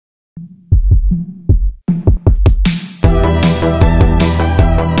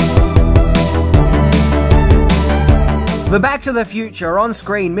The Back to the Future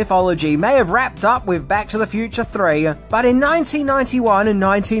on-screen mythology may have wrapped up with Back to the Future 3, but in 1991 and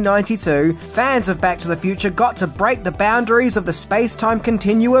 1992, fans of Back to the Future got to break the boundaries of the space-time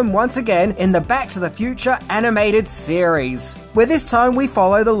continuum once again in the Back to the Future animated series, where this time we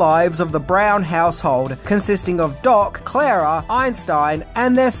follow the lives of the Brown household, consisting of Doc, Clara, Einstein,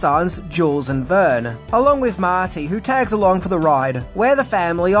 and their sons Jules and Vern, along with Marty, who tags along for the ride, where the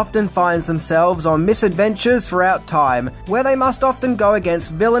family often finds themselves on misadventures throughout time, where they must often go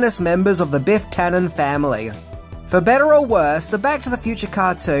against villainous members of the Biff Tannen family. For better or worse, the Back to the Future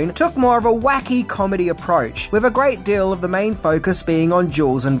cartoon took more of a wacky comedy approach, with a great deal of the main focus being on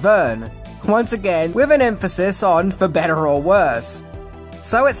Jules and Vern. Once again, with an emphasis on for better or worse.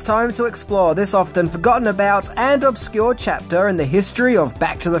 So it's time to explore this often forgotten about and obscure chapter in the history of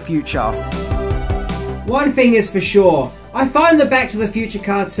Back to the Future. One thing is for sure, I find the Back to the Future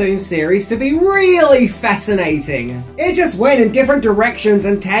cartoon series to be really fascinating. It just went in different directions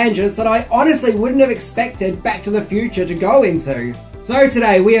and tangents that I honestly wouldn't have expected Back to the Future to go into. So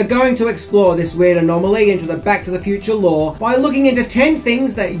today we are going to explore this weird anomaly into the Back to the Future lore by looking into 10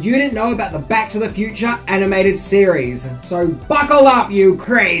 things that you didn't know about the Back to the Future animated series. So buckle up, you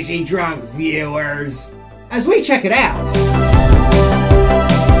crazy drunk viewers, as we check it out.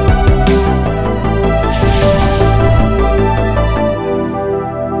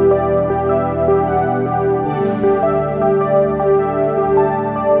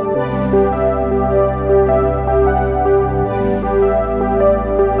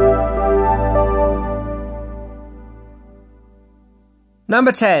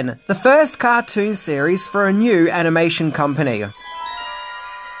 Number 10. The first cartoon series for a new animation company.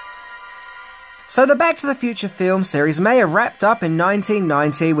 So the Back to the Future film series may have wrapped up in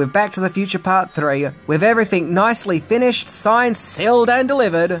 1990 with Back to the Future Part 3, with everything nicely finished, signed, sealed and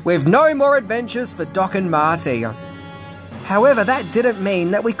delivered, with no more adventures for Doc and Marty. However, that didn't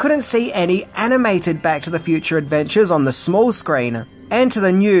mean that we couldn't see any animated Back to the Future adventures on the small screen. Enter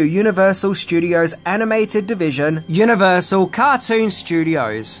the new Universal Studios animated division, Universal Cartoon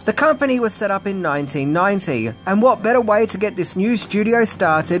Studios. The company was set up in 1990, and what better way to get this new studio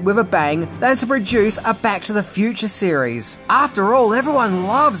started with a bang than to produce a Back to the Future series? After all, everyone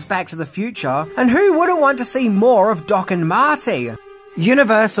loves Back to the Future, and who wouldn't want to see more of Doc and Marty?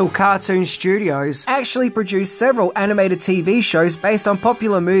 Universal Cartoon Studios actually produced several animated TV shows based on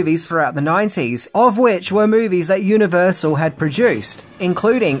popular movies throughout the 90s, of which were movies that Universal had produced,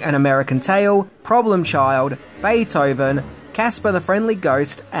 including An American Tail, Problem Child, Beethoven, Casper the Friendly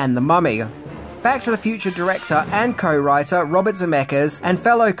Ghost, and The Mummy. Back to the Future director and co-writer Robert Zemeckis and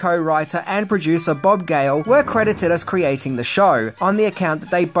fellow co-writer and producer Bob Gale were credited as creating the show, on the account that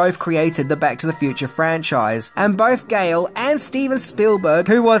they both created the Back to the Future franchise, and both Gale and Steven Spielberg,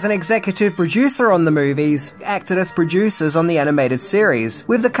 who was an executive producer on the movies, acted as producers on the animated series,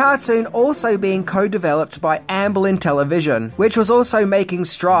 with the cartoon also being co-developed by Amblin Television, which was also making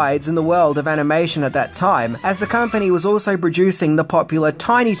strides in the world of animation at that time, as the company was also producing the popular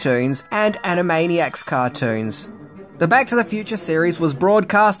Tiny Toons and Animaniacs cartoons. The Back to the Future series was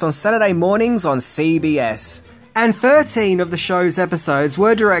broadcast on Saturday mornings on CBS. And 13 of the show's episodes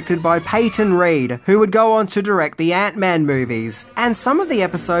were directed by Peyton Reed, who would go on to direct the Ant-Man movies. And some of the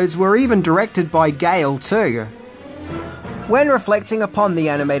episodes were even directed by Gale too. When reflecting upon the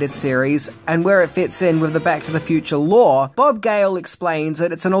animated series, and where it fits in with the Back to the Future lore, Bob Gale explains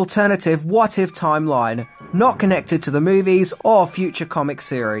that it's an alternative what-if timeline, not connected to the movies or future comic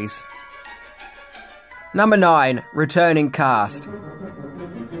series. Number 9. Returning cast.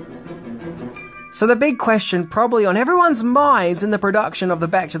 So the big question probably on everyone's minds in the production of the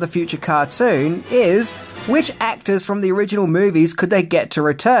Back to the Future cartoon is, which actors from the original movies could they get to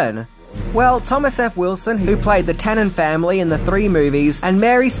return? Well, Thomas F. Wilson, who played the Tannen family in the 3 movies, and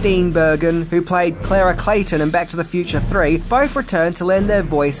Mary Steenburgen, who played Clara Clayton in Back to the Future 3, both returned to lend their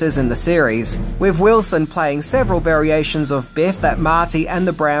voices in the series, with Wilson playing several variations of Biff that Marty and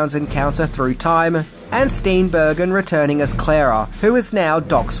the Browns encounter through time, and Steenburgen returning as Clara, who is now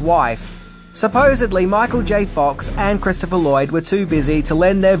Doc's wife. Supposedly, Michael J. Fox and Christopher Lloyd were too busy to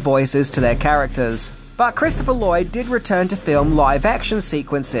lend their voices to their characters. But Christopher Lloyd did return to film live-action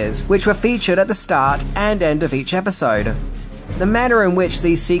sequences, which were featured at the start and end of each episode. The manner in which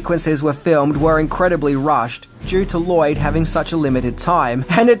these sequences were filmed were incredibly rushed, due to Lloyd having such a limited time,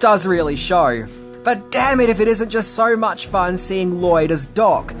 and it does really show. But damn it if it isn't just so much fun seeing Lloyd as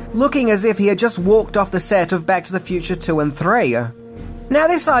Doc, looking as if he had just walked off the set of Back to the Future 2 and 3. Now,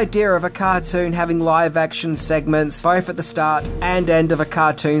 this idea of a cartoon having live-action segments both at the start and end of a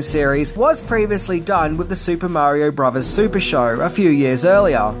cartoon series was previously done with the Super Mario Bros. Super Show a few years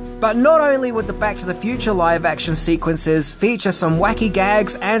earlier. But not only would the Back to the Future live-action sequences feature some wacky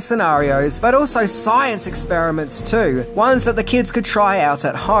gags and scenarios, but also science experiments too, ones that the kids could try out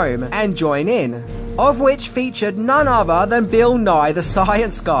at home and join in, of which featured none other than Bill Nye the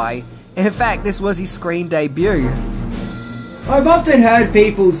Science Guy. In fact, this was his screen debut. I've often heard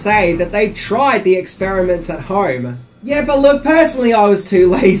people say that they've tried the experiments at home. Yeah, but look, personally I was too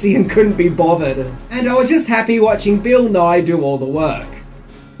lazy and couldn't be bothered. And I was just happy watching Bill Nye do all the work.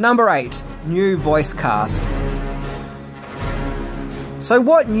 Number 8. New voice cast. So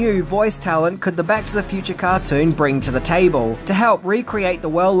what new voice talent could the Back to the Future cartoon bring to the table to help recreate the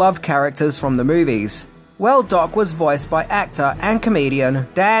well-loved characters from the movies? Well, Doc was voiced by actor and comedian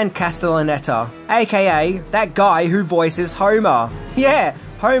Dan Castellaneta, aka that guy who voices Homer. Yeah,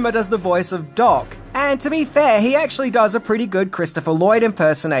 Homer does the voice of Doc, and to be fair, he actually does a pretty good Christopher Lloyd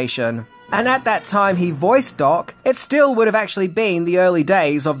impersonation. And at that time he voiced Doc, it still would have actually been the early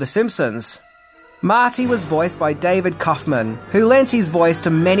days of The Simpsons. Marty was voiced by David Kaufman, who lent his voice to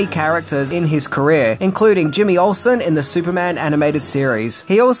many characters in his career, including Jimmy Olsen in the Superman animated series.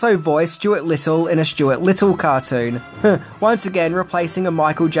 He also voiced Stuart Little in a Stuart Little cartoon, once again replacing a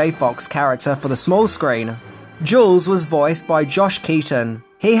Michael J. Fox character for the small screen. Jules was voiced by Josh Keaton.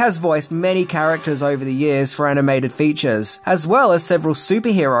 He has voiced many characters over the years for animated features, as well as several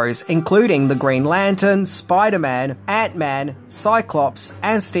superheroes, including the Green Lantern, Spider-Man, Ant-Man, Cyclops,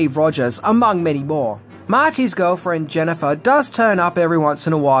 and Steve Rogers, among many more. Marty's girlfriend Jennifer does turn up every once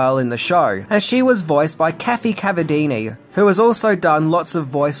in a while in the show, and she was voiced by Kathy Cavadini, who has also done lots of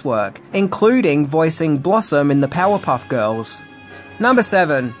voice work, including voicing Blossom in the Powerpuff Girls. Number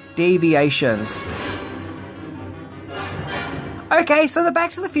 7. Deviations. Okay, so the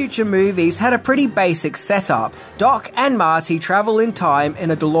Back to the Future movies had a pretty basic setup. Doc and Marty travel in time in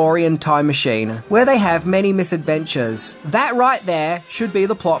a DeLorean time machine, where they have many misadventures. That right there should be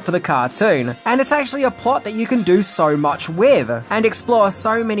the plot for the cartoon, and it's actually a plot that you can do so much with, and explore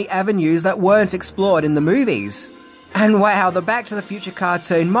so many avenues that weren't explored in the movies. And wow, the Back to the Future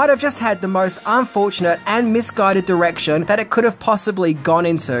cartoon might have just had the most unfortunate and misguided direction that it could have possibly gone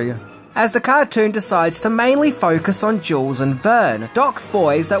into, as the cartoon decides to mainly focus on Jules and Vern, Doc's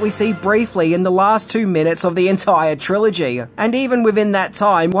boys that we see briefly in the last 2 minutes of the entire trilogy. And even within that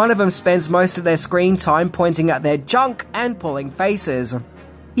time, one of them spends most of their screen time pointing at their junk and pulling faces.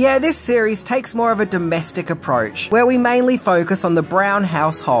 Yeah, this series takes more of a domestic approach, where we mainly focus on the Brown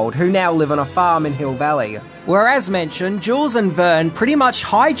household who now live on a farm in Hill Valley. Where, as mentioned, Jules and Vern pretty much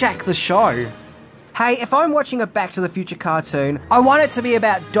hijack the show. Hey, if I'm watching a Back to the Future cartoon, I want it to be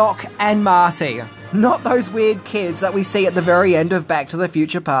about Doc and Marty, not those weird kids that we see at the very end of Back to the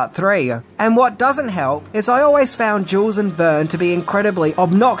Future Part 3. And what doesn't help is I always found Jules and Vern to be incredibly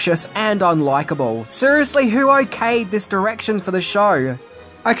obnoxious and unlikable. Seriously, who okayed this direction for the show?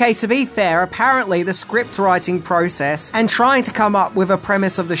 Okay, to be fair, apparently the script writing process and trying to come up with a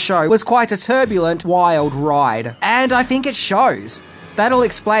premise of the show was quite a turbulent, wild ride. And I think it shows. That'll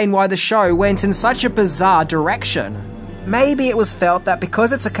explain why the show went in such a bizarre direction. Maybe it was felt that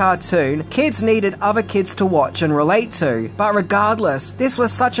because it's a cartoon, kids needed other kids to watch and relate to, but regardless, this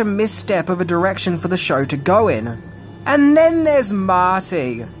was such a misstep of a direction for the show to go in. And then there's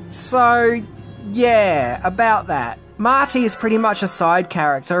Marty. So, yeah, about that. Marty is pretty much a side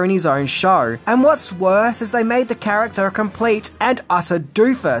character in his own show, and what's worse is they made the character a complete and utter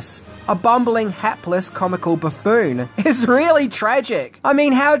doofus. A bumbling, hapless, comical buffoon. It's really tragic. I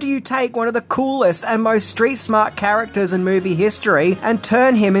mean, how do you take one of the coolest and most street-smart characters in movie history and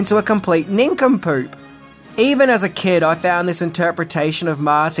turn him into a complete nincompoop? Even as a kid, I found this interpretation of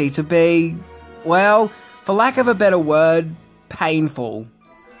Marty to be, well, for lack of a better word, painful.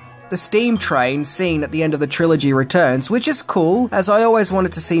 The steam train scene at the end of the trilogy returns, which is cool, as I always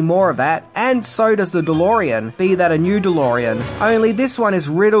wanted to see more of that, and so does the DeLorean, be that a new DeLorean, only this one is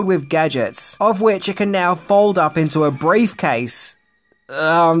riddled with gadgets, of which it can now fold up into a briefcase.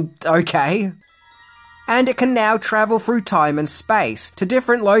 Okay. And it can now travel through time and space, to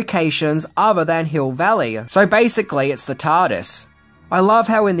different locations other than Hill Valley, so basically it's the TARDIS. I love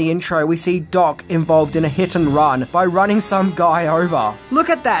how in the intro we see Doc involved in a hit and run by running some guy over. Look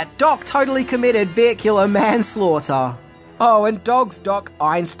at that, Doc totally committed vehicular manslaughter. Oh, and Dog's Doc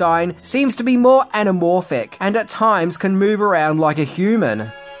Einstein seems to be more anamorphic and at times can move around like a human.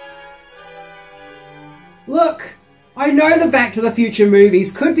 Look, I know the Back to the Future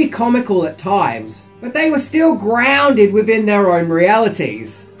movies could be comical at times, but they were still grounded within their own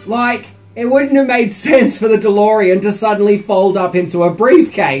realities. Like, It wouldn't have made sense for the DeLorean to suddenly fold up into a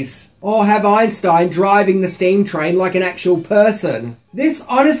briefcase, or have Einstein driving the steam train like an actual person. This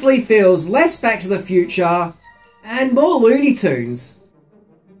honestly feels less Back to the Future and more Looney Tunes.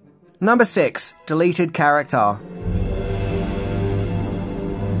 Number 6. Deleted character.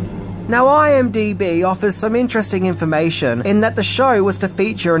 Now IMDb offers some interesting information in that the show was to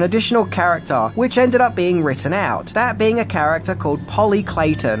feature an additional character which ended up being written out, that being a character called Polly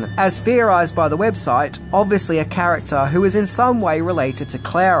Clayton, as theorised by the website, obviously a character who is in some way related to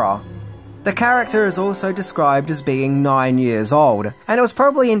Clara. The character is also described as being 9 years old, and it was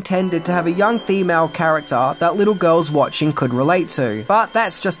probably intended to have a young female character that little girls watching could relate to, but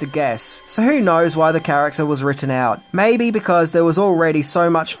that's just a guess, so who knows why the character was written out. Maybe because there was already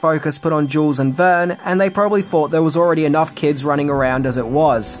so much focus put on Jules and Vern, and they probably thought there was already enough kids running around as it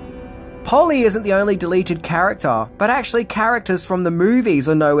was. Polly isn't the only deleted character, but actually characters from the movies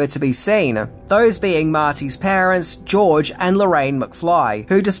are nowhere to be seen. Those being Marty's parents, George and Lorraine McFly,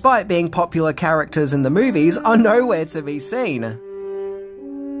 who despite being popular characters in the movies are nowhere to be seen.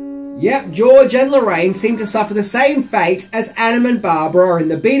 Yep, George and Lorraine seem to suffer the same fate as Adam and Barbara in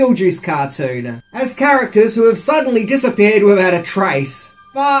the Beetlejuice cartoon, as characters who have suddenly disappeared without a trace.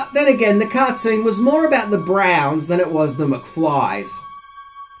 But then again, the cartoon was more about the Browns than it was the McFlys.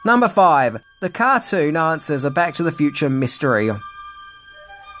 Number 5. The cartoon answers a Back to the Future mystery.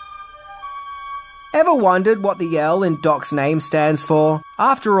 Ever wondered what the L in Doc's name stands for?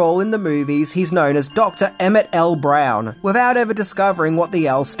 After all, in the movies, he's known as Dr. Emmett L. Brown, without ever discovering what the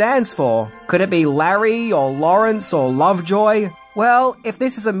L stands for. Could it be Larry, or Lawrence, or Lovejoy? Well, if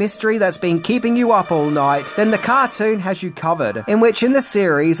this is a mystery that's been keeping you up all night, then the cartoon has you covered, in which in the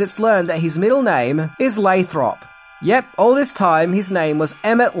series it's learned that his middle name is Lathrop. Yep, all this time his name was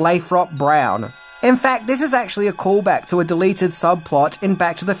Emmett Lathrop Brown. In fact, this is actually a callback to a deleted subplot in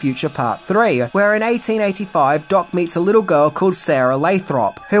Back to the Future Part 3, where in 1885 Doc meets a little girl called Sarah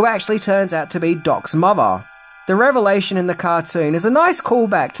Lathrop, who actually turns out to be Doc's mother. The revelation in the cartoon is a nice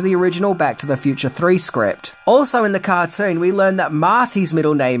callback to the original Back to the Future 3 script. Also in the cartoon we learn that Marty's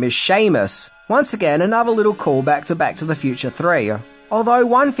middle name is Seamus. Once again, another little callback to Back to the Future 3. Although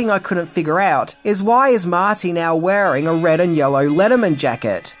one thing I couldn't figure out is why is Marty now wearing a red and yellow Letterman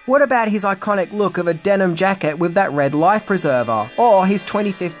jacket? What about his iconic look of a denim jacket with that red life preserver? Or his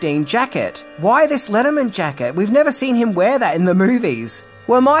 2015 jacket? Why this Letterman jacket? We've never seen him wear that in the movies.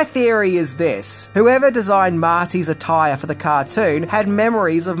 Well, my theory is this. Whoever designed Marty's attire for the cartoon had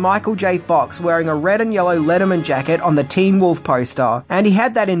memories of Michael J. Fox wearing a red and yellow Letterman jacket on the Teen Wolf poster, and he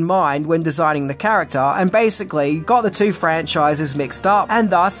had that in mind when designing the character, and basically got the two franchises mixed up,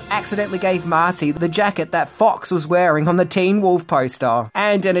 and thus accidentally gave Marty the jacket that Fox was wearing on the Teen Wolf poster.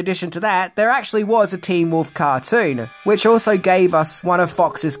 And in addition to that, there actually was a Teen Wolf cartoon, which also gave us one of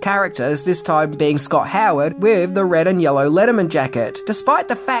Fox's characters, this time being Scott Howard, with the red and yellow Letterman jacket, despite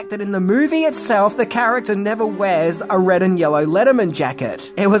the fact that in the movie itself the character never wears a red and yellow Letterman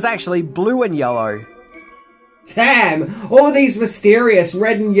jacket. It was actually blue and yellow. Damn! All these mysterious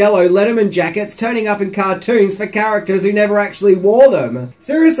red and yellow Letterman jackets turning up in cartoons for characters who never actually wore them.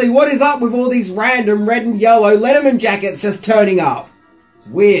 Seriously, what is up with all these random red and yellow Letterman jackets just turning up? It's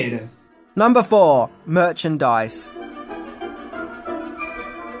weird. Number 4. Merchandise.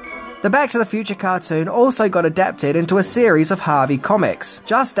 The Back to the Future cartoon also got adapted into a series of Harvey comics,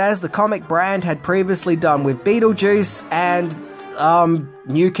 just as the comic brand had previously done with Beetlejuice and,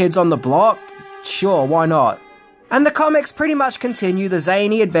 New Kids on the Block? Sure, why not? And the comics pretty much continue the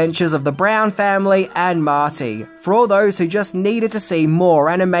zany adventures of the Brown family and Marty, for all those who just needed to see more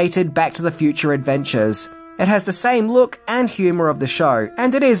animated Back to the Future adventures. It has the same look and humour of the show,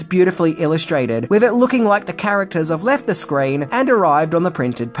 and it is beautifully illustrated, with it looking like the characters have left the screen and arrived on the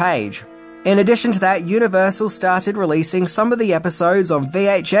printed page. In addition to that, Universal started releasing some of the episodes on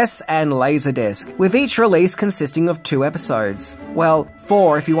VHS and Laserdisc, with each release consisting of 2 episodes. Well,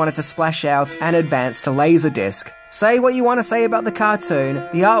 4 if you wanted to splash out and advance to Laserdisc. Say what you want to say about the cartoon,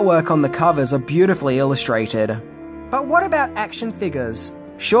 the artwork on the covers are beautifully illustrated. But what about action figures?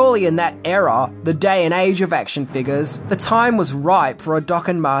 Surely in that era, the day and age of action figures, the time was ripe for a Doc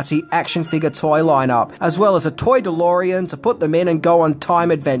and Marty action figure toy lineup, as well as a toy DeLorean to put them in and go on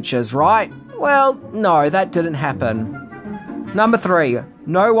time adventures, right? Well, no, that didn't happen. Number 3.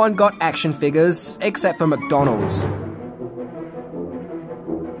 No one got action figures except for McDonald's.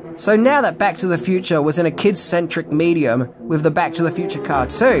 So now that Back to the Future was in a kids-centric medium with the Back to the Future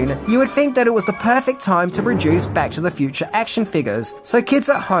cartoon, you would think that it was the perfect time to produce Back to the Future action figures, so kids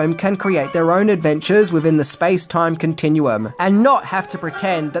at home can create their own adventures within the space-time continuum, and not have to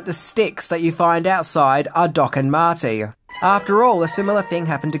pretend that the sticks that you find outside are Doc and Marty. After all, a similar thing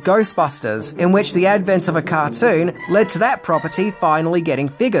happened to Ghostbusters, in which the advent of a cartoon led to that property finally getting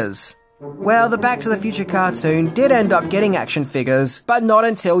figures. Well, the Back to the Future cartoon did end up getting action figures, but not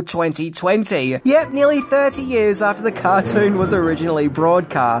until 2020. Yep, nearly 30 years after the cartoon was originally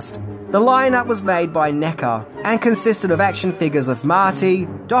broadcast. The lineup was made by NECA, and consisted of action figures of Marty,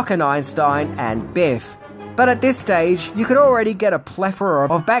 Doc and Einstein, and Biff. But at this stage, you could already get a plethora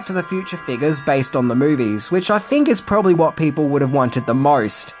of Back to the Future figures based on the movies, which I think is probably what people would have wanted the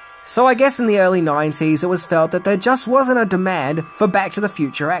most. So I guess in the early 90s it was felt that there just wasn't a demand for Back to the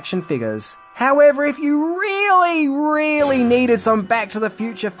Future action figures. However, if you really needed some Back to the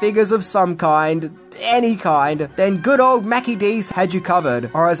Future figures of some kind, any kind, then good old Mackie D's had you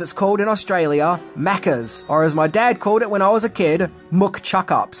covered, or as it's called in Australia, Maccas, or as my dad called it when I was a kid, Mook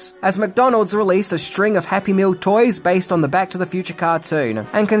Chuck-Ups, as McDonald's released a string of Happy Meal toys based on the Back to the Future cartoon.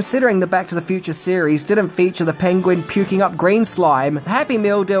 And considering the Back to the Future series didn't feature the penguin puking up green slime, the Happy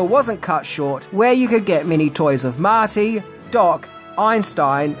Meal deal wasn't cut short, where you could get mini toys of Marty, Doc,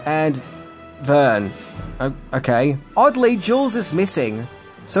 Einstein, and Vern. Okay. Oddly, Jules is missing.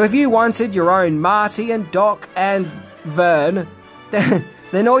 So if you wanted your own Marty and Doc and Vern,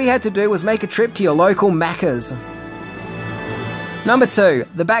 then all you had to do was make a trip to your local Macca's. Number 2,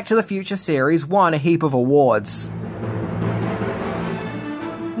 the Back to the Future series won a heap of awards.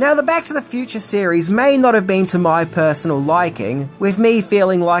 Now, the Back to the Future series may not have been to my personal liking, with me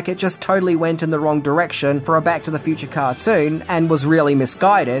feeling like it just totally went in the wrong direction for a Back to the Future cartoon and was really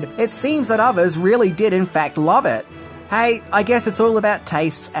misguided. It seems that others really did in fact love it. Hey, I guess it's all about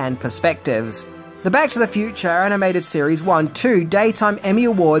tastes and perspectives. The Back to the Future animated series won 2 Daytime Emmy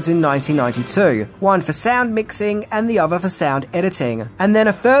Awards in 1992, one for sound mixing and the other for sound editing, and then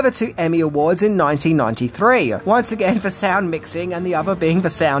a further 2 Emmy Awards in 1993, once again for sound mixing and the other being for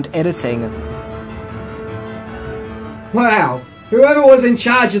sound editing. Wow, whoever was in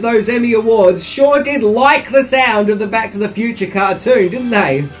charge of those Emmy Awards sure did like the sound of the Back to the Future cartoon, didn't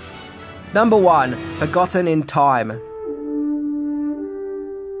they? Number 1, Forgotten in Time.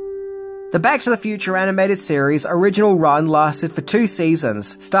 The Back to the Future animated series' original run lasted for 2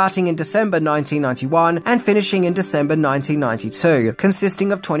 seasons, starting in December 1991 and finishing in December 1992,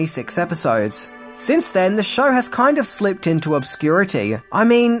 consisting of 26 episodes. Since then, the show has kind of slipped into obscurity. I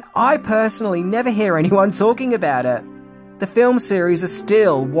mean, I personally never hear anyone talking about it. The film series is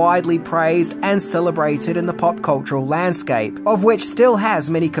still widely praised and celebrated in the pop cultural landscape, of which still has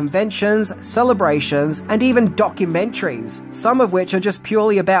many conventions, celebrations, and even documentaries, some of which are just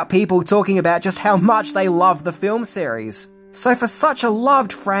purely about people talking about just how much they love the film series. So for such a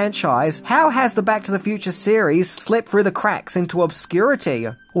loved franchise, how has the Back to the Future series slipped through the cracks into obscurity?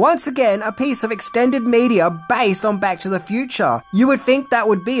 Once again, a piece of extended media based on Back to the Future. You would think that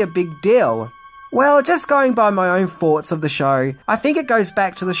would be a big deal. Well, just going by my own thoughts of the show, I think it goes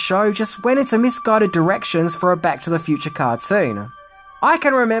back to the show just went into misguided directions for a Back to the Future cartoon. I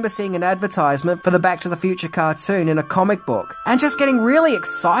can remember seeing an advertisement for the Back to the Future cartoon in a comic book, and just getting really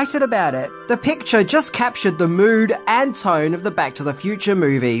excited about it. The picture just captured the mood and tone of the Back to the Future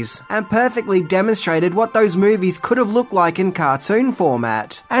movies, and perfectly demonstrated what those movies could have looked like in cartoon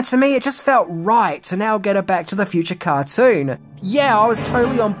format. And to me, it just felt right to now get a Back to the Future cartoon. Yeah, I was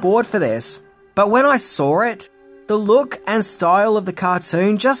totally on board for this. But when I saw it, the look and style of the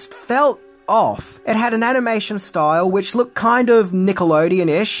cartoon just felt off. It had an animation style which looked kind of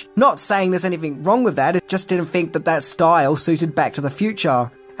Nickelodeon-ish. Not saying there's anything wrong with that, it just didn't think that that style suited Back to the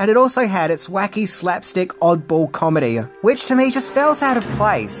Future. And it also had its wacky slapstick oddball comedy, which to me just felt out of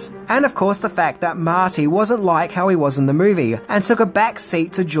place. And of course the fact that Marty wasn't like how he was in the movie, and took a back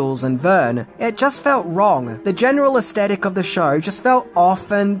seat to Jules and Vern. It just felt wrong. The general aesthetic of the show just felt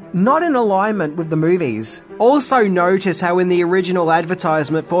off and not in alignment with the movies. Also notice how in the original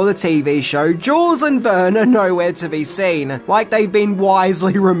advertisement for the TV show, Jules and Vern are nowhere to be seen, like they've been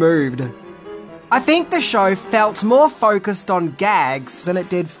wisely removed. I think the show felt more focused on gags than it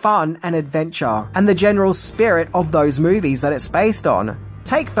did fun and adventure, and the general spirit of those movies that it's based on.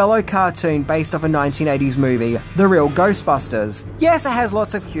 Take fellow cartoon based off a 1980s movie, The Real Ghostbusters. Yes, it has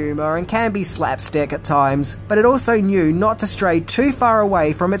lots of humour and can be slapstick at times, but it also knew not to stray too far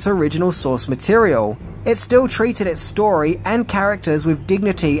away from its original source material. It still treated its story and characters with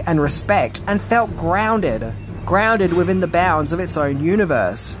dignity and respect, and felt grounded within the bounds of its own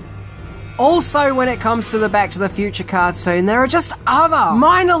universe. Also, when it comes to the Back to the Future cartoon, there are just other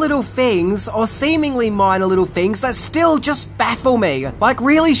minor little things, or seemingly minor little things, that still just baffle me. Like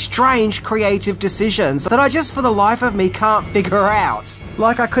really strange creative decisions that I just for the life of me can't figure out.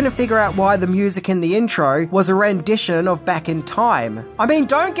 Like I couldn't figure out why the music in the intro was a rendition of Back in Time. I mean,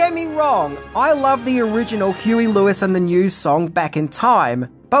 don't get me wrong, I love the original Huey Lewis and the News song Back in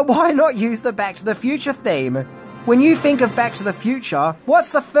Time, but why not use the Back to the Future theme? When you think of Back to the Future,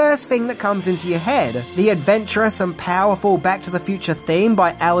 what's the first thing that comes into your head? The adventurous and powerful Back to the Future theme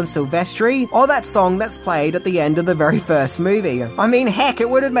by Alan Silvestri, or that song that's played at the end of the very first movie? I mean, heck, it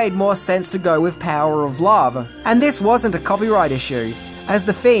would have made more sense to go with Power of Love. And this wasn't a copyright issue, as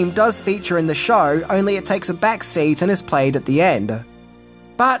the theme does feature in the show, only it takes a back seat and is played at the end.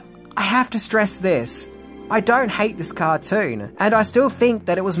 But I have to stress this. I don't hate this cartoon, and I still think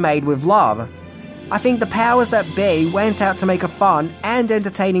that it was made with love. I think the powers that be went out to make a fun and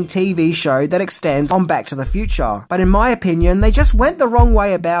entertaining TV show that extends on Back to the Future, but in my opinion, they just went the wrong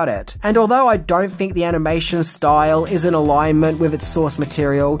way about it. And although I don't think the animation style is in alignment with its source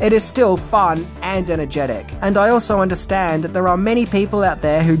material, it is still fun and energetic. And I also understand that there are many people out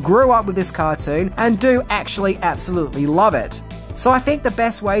there who grew up with this cartoon and do actually absolutely love it. So I think the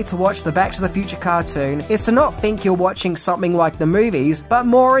best way to watch the Back to the Future cartoon is to not think you're watching something like the movies, but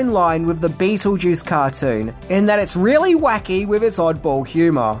more in line with the Beetlejuice cartoon, in that it's really wacky with its oddball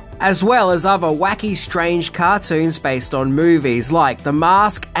humour, as well as other wacky, strange cartoons based on movies like The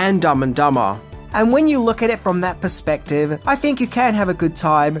Mask and Dumb and Dumber. And when you look at it from that perspective, I think you can have a good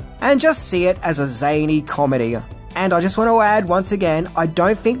time and just see it as a zany comedy. And I just want to add once again, I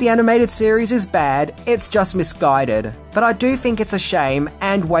don't think the animated series is bad, it's just misguided. But I do think it's a shame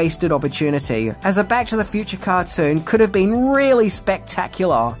and wasted opportunity, as a Back to the Future cartoon could have been really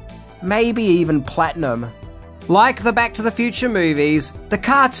spectacular. Maybe even platinum. Like the Back to the Future movies, the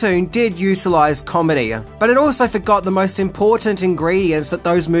cartoon did utilise comedy, but it also forgot the most important ingredients that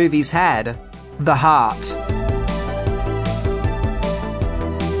those movies had: the heart.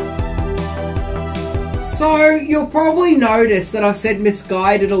 So, you'll probably notice that I've said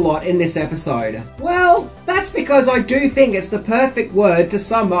misguided a lot in this episode. Well, that's because I do think it's the perfect word to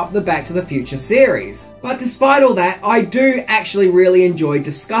sum up the Back to the Future series. But despite all that, I do actually really enjoy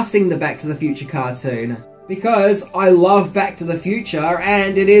discussing the Back to the Future cartoon, because I love Back to the Future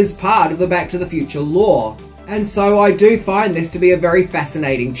and it is part of the Back to the Future lore. And so I do find this to be a very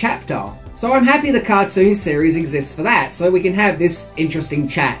fascinating chapter. So I'm happy the cartoon series exists for that, so we can have this interesting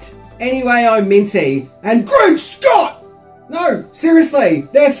chat. Anyway, I'm Minty, and Great Scott! No, seriously,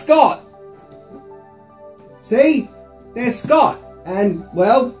 there's Scott! See? There's Scott, and,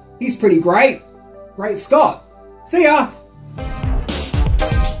 well, he's pretty great. Great Scott. See ya!